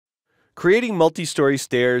Creating multi-story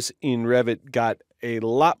stairs in Revit got a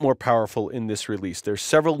lot more powerful in this release. There's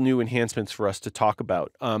several new enhancements for us to talk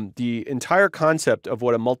about. The entire concept of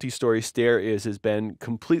what a multi-story stair has been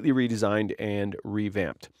completely redesigned and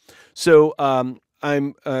revamped. So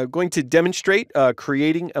I'm going to demonstrate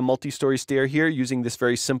creating a multi-story stair here using this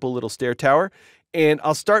very simple little stair tower. And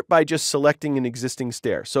I'll start by just selecting an existing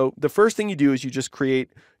stair. So the first thing you do is you just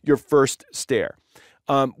create your first stair.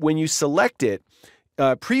 When you select it,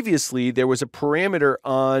 previously, there was a parameter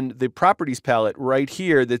on the properties palette right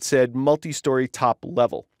here that said multi-story top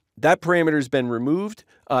level. That parameter has been removed.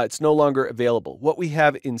 It's no longer available. What we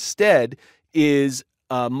have instead is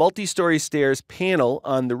a multi-story stairs panel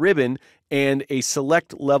on the ribbon and a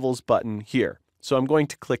select levels button here. So I'm going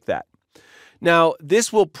to click that. Now,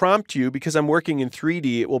 this will prompt you, because I'm working in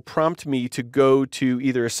 3D, it will prompt me to go to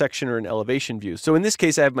either a section or an elevation view. So in this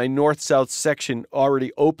case, I have my north-south section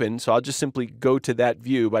already open, so I'll just simply go to that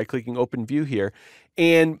view by clicking Open View here.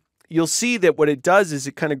 And you'll see that what it does is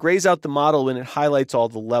it kind of grays out the model and it highlights all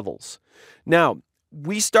the levels. Now,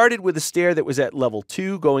 we started with a stair that was at level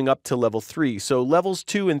 2 going up to level 3. So levels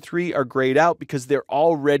 2 and 3 are grayed out because they're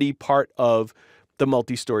already part of the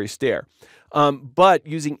multi-story stair. But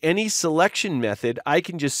using any selection method, I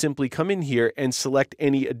can just simply come in here and select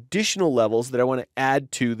any additional levels that I want to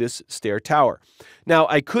add to this stair tower. Now,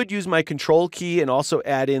 I could use my control key and also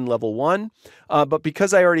add in level 1, but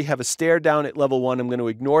because I already have a stair down at level 1, I'm going to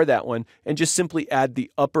ignore that one and just simply add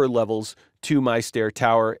the upper levels to my stair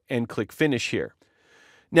tower and click Finish here.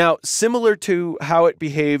 Now, similar to how it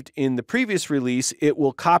behaved in the previous release, it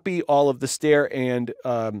will copy all of the stair and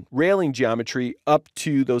railing geometry up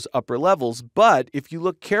to those upper levels. But if you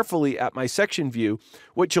look carefully at my section view,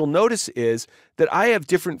 what you'll notice is that I have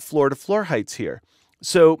different floor-to-floor heights here.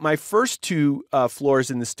 So my first two floors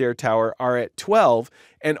in the stair tower are at 12,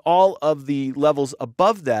 and all of the levels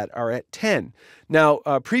above that are at 10. Now,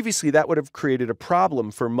 previously that would have created a problem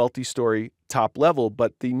for multi-story top level,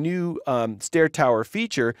 but the new stair tower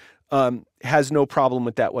feature has no problem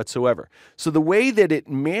with that whatsoever. So the way that it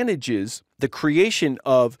manages the creation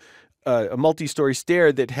of a multi-story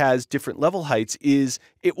stair that has different level heights is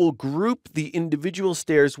it will group the individual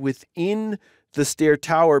stairs within the stair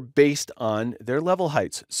tower based on their level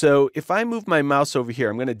heights. So if I move my mouse over here,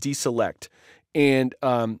 I'm going to deselect and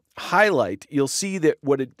highlight. You'll see that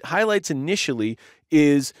what it highlights initially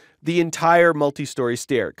is the entire multi-story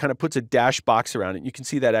stair. It kind of puts a dash box around it. You can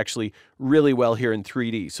see that actually really well here in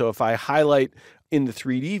 3D. So if I highlight in the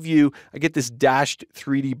 3D view, I get this dashed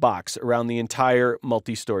 3D box around the entire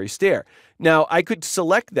multi-story stair. Now, I could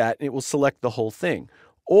select that and it will select the whole thing.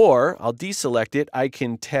 Or I'll deselect it. I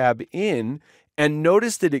can tab in and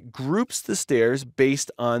notice that it groups the stairs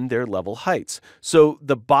based on their level heights. So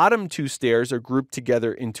the bottom two stairs are grouped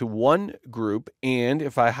together into one group. And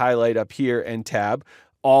if I highlight up here and tab,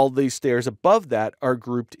 all the stairs above that are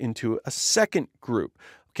grouped into a second group.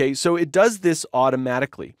 Okay, so it does this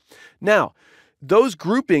automatically. Now, those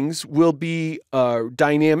groupings will be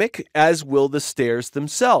dynamic, as will the stairs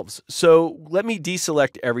themselves. So let me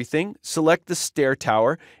deselect everything, select the stair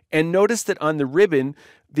tower, and notice that on the ribbon,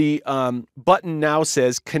 the button now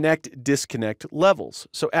says Connect, Disconnect Levels.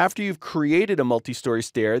 So after you've created a multi-story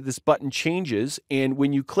stair, this button changes, and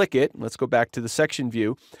when you click it, let's go back to the section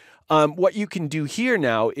view, what you can do here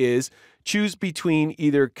now is choose between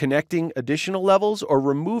either connecting additional levels or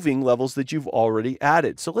removing levels that you've already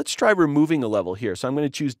added. So let's try removing a level here. So I'm going to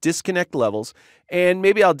choose Disconnect Levels, and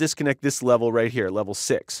maybe I'll disconnect this level right here, level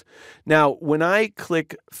 6. Now, when I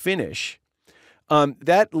click Finish,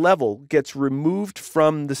 that level gets removed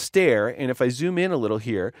from the stair, and if I zoom in a little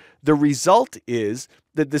here, the result is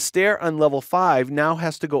that the stair on level 5 now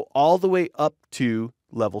has to go all the way up to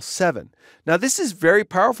level 7. Now, this is very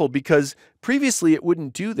powerful because previously it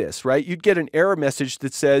wouldn't do this, right? You'd get an error message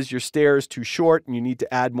that says your stair is too short and you need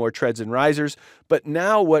to add more treads and risers. But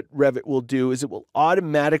now what Revit will do is it will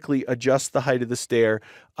automatically adjust the height of the stair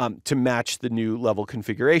to match the new level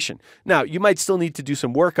configuration. Now, you might still need to do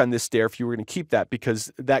some work on this stair if you were going to keep that,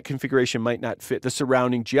 because that configuration might not fit the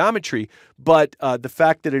surrounding geometry, but the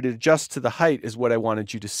fact that it adjusts to the height is what I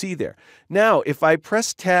wanted you to see there. Now, if I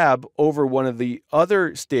press Tab over one of the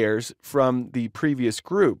other stairs from the previous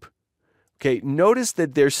group, okay, notice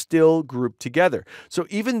that they're still grouped together. So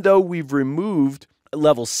even though we've removed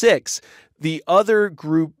level 6, the other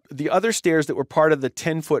stairs that were part of the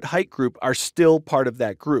 10-foot height group are still part of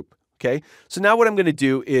that group. Okay, so now what I'm going to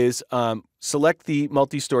do is select the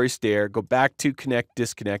multi-story stair, go back to Connect,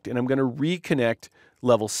 Disconnect, and I'm going to reconnect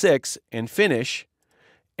level 6 and Finish.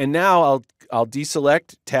 And now I'll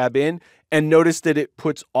deselect, tab in, And notice that it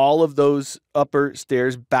puts all of those upper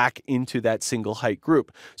stairs back into that single height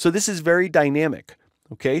group. So this is very dynamic.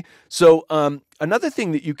 Okay, so another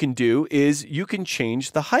thing that you can do is you can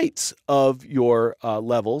change the heights of your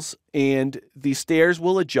levels, and the stairs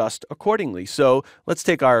will adjust accordingly. So let's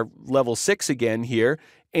take our level 6 again here,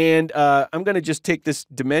 and I'm going to just take this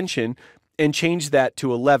dimension and change that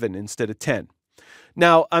to 11 instead of 10.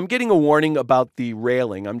 Now, I'm getting a warning about the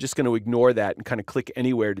railing. I'm just going to ignore that and kind of click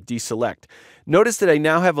anywhere to deselect. Notice that I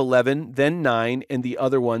now have 11, then 9, and the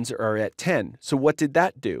other ones are at 10. So what did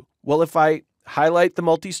that do? Well, if I highlight the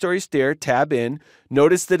multi-story stair, tab in,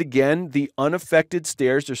 notice that again, the unaffected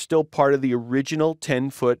stairs are still part of the original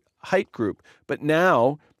 10-foot height group. But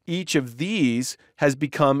now each of these has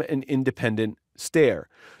become an independent stair.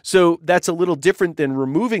 So that's a little different than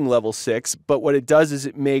removing level 6, but what it does is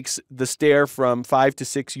it makes the stair from 5 to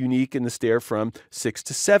 6 unique and the stair from 6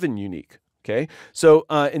 to 7 unique. Okay, so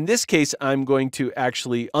in this case, I'm going to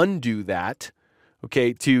actually undo that,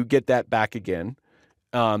 okay, to get that back again,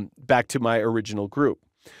 back to my original group.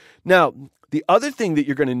 Now, the other thing that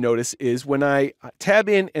you're going to notice is when I tab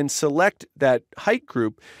in and select that height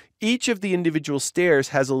group, each of the individual stairs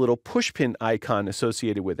has a little pushpin icon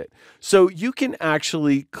associated with it. So you can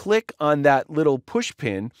actually click on that little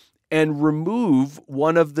pushpin and remove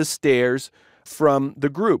one of the stairs from the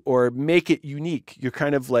group or make it unique. You're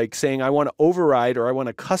kind of like saying, I want to override or I want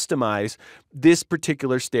to customize this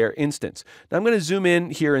particular stair instance. Now I'm going to zoom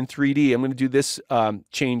in here in 3D. I'm going to do this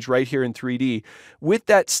change right here in 3D. With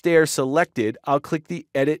that stair selected, I'll click the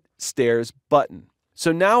Edit Stairs button.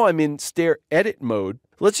 So now I'm in stair edit mode.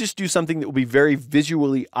 Let's just do something that will be very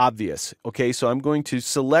visually obvious. Okay, so I'm going to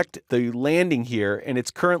select the landing here, and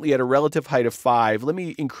it's currently at a relative height of 5. Let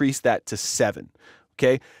me increase that to 7.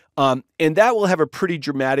 Okay, and that will have a pretty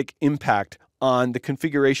dramatic impact on the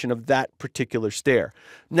configuration of that particular stair.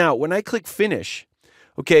 Now, when I click Finish,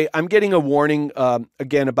 okay, I'm getting a warning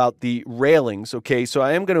again about the railings. Okay, so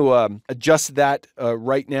I am going to adjust that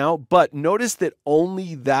right now, but notice that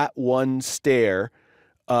only that one stair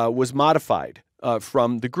was modified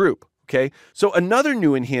from the group. Okay, so another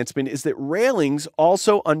new enhancement is that railings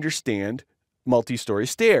also understand multi-story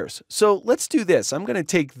stairs. So let's do this. I'm going to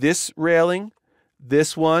take this railing,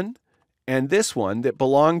 this one, and this one that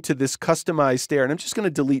belong to this customized stair, and I'm just going to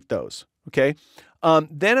delete those. Okay.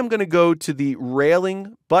 Then I'm going to go to the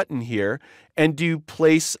railing button here and do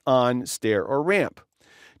place on stair or ramp.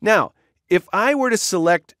 Now, if I were to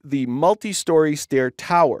select the multi-story stair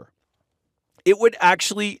tower, it would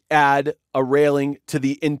actually add a railing to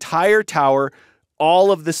the entire tower,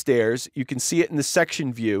 all of the stairs. You can see it in the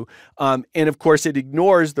section view. And of course, it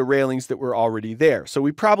ignores the railings that were already there. So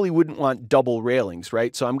we probably wouldn't want double railings,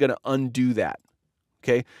 right? So I'm going to undo that.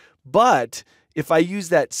 Okay. But if I use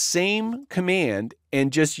that same command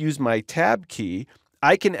and just use my tab key,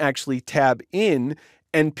 I can actually tab in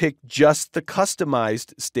and pick just the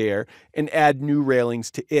customized stair and add new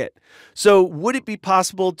railings to it. So would it be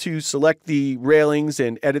possible to select the railings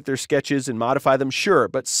and edit their sketches and modify them? Sure,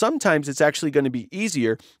 but sometimes it's actually going to be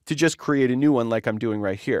easier to just create a new one like I'm doing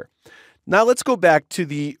right here. Now let's go back to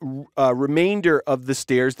the remainder of the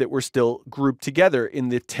stairs that were still grouped together in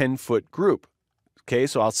the 10-foot group. Okay,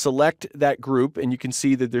 so I'll select that group and you can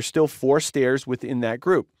see that there's still 4 stairs within that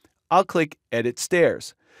group. I'll click Edit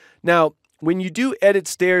Stairs. Now, when you do edit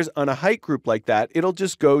stairs on a height group like that, it'll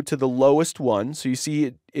just go to the lowest one. So you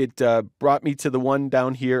see it brought me to the one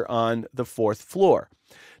down here on the 4th floor.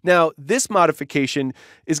 Now, this modification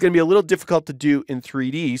is going to be a little difficult to do in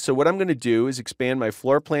 3D. So what I'm going to do is expand my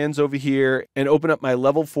floor plans over here and open up my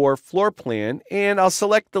level 4 floor plan, and I'll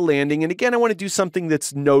select the landing. And again, I want to do something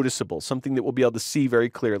that's noticeable, something that we'll be able to see very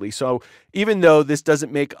clearly. So even though this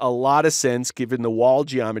doesn't make a lot of sense given the wall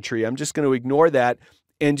geometry, I'm just going to ignore that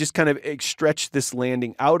and just kind of stretch this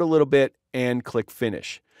landing out a little bit and click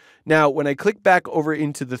Finish. Now, when I click back over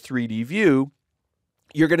into the 3D view,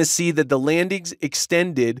 you're going to see that the landings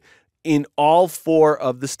extended in all 4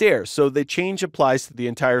 of the stairs. So the change applies to the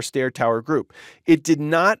entire stair tower group. It did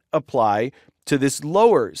not apply to this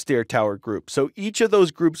lower stair tower group. So each of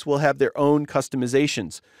those groups will have their own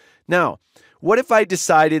customizations. Now, what if I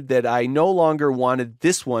decided that I no longer wanted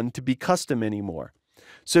this one to be custom anymore?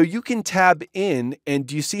 So you can tab in, and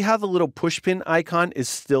do you see how the little pushpin icon is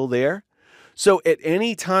still there? So at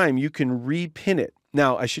any time you can repin it.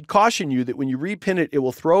 Now, I should caution you that when you repin it, it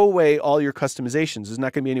will throw away all your customizations. There's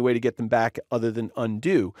not going to be any way to get them back other than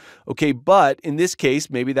undo. Okay, but in this case,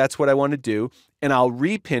 maybe that's what I want to do, and I'll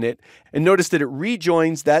repin it. And notice that it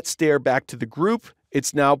rejoins that stair back to the group.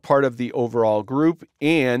 It's now part of the overall group,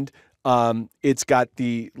 and it's got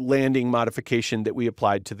the landing modification that we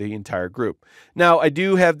applied to the entire group. Now, I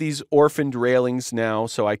do have these orphaned railings now,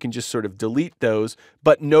 so I can just sort of delete those.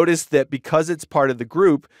 But notice that because it's part of the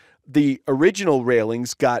group, the original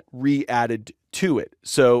railings got re-added to it.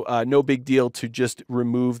 So no big deal to just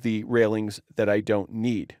remove the railings that I don't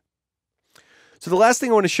need. So the last thing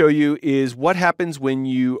I want to show you is what happens when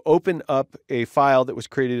you open up a file that was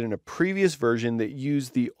created in a previous version that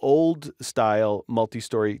used the old style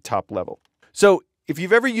multi-story top level. So if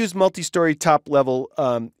you've ever used multi-story top level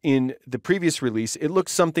in the previous release, it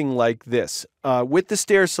looks something like this. With the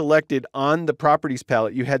stair selected on the properties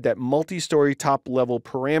palette, you had that multi-story top level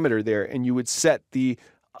parameter there, and you would set the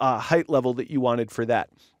height level that you wanted for that.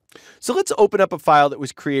 So let's open up a file that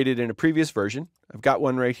was created in a previous version. I've got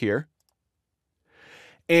one right here.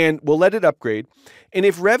 And we'll let it upgrade. And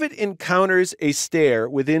if Revit encounters a stair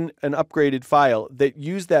within an upgraded file that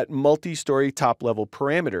use that multi-story top level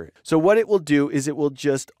parameter, so what it will do is it will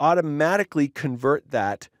just automatically convert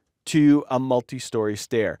that to a multi-story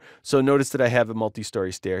stair. So notice that I have a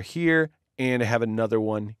multi-story stair here, and I have another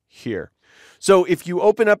one here. So if you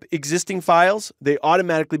open up existing files, they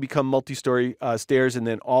automatically become multi-story stairs, and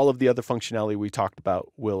then all of the other functionality we talked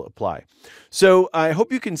about will apply. So I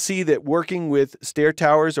hope you can see that working with stair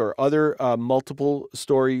towers or other multiple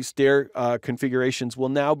story stair configurations will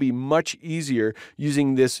now be much easier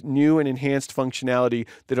using this new and enhanced functionality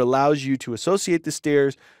that allows you to associate the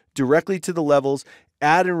stairs directly to the levels,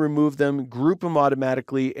 add and remove them, group them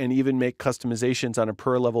automatically, and even make customizations on a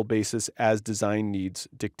per level basis as design needs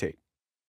dictate.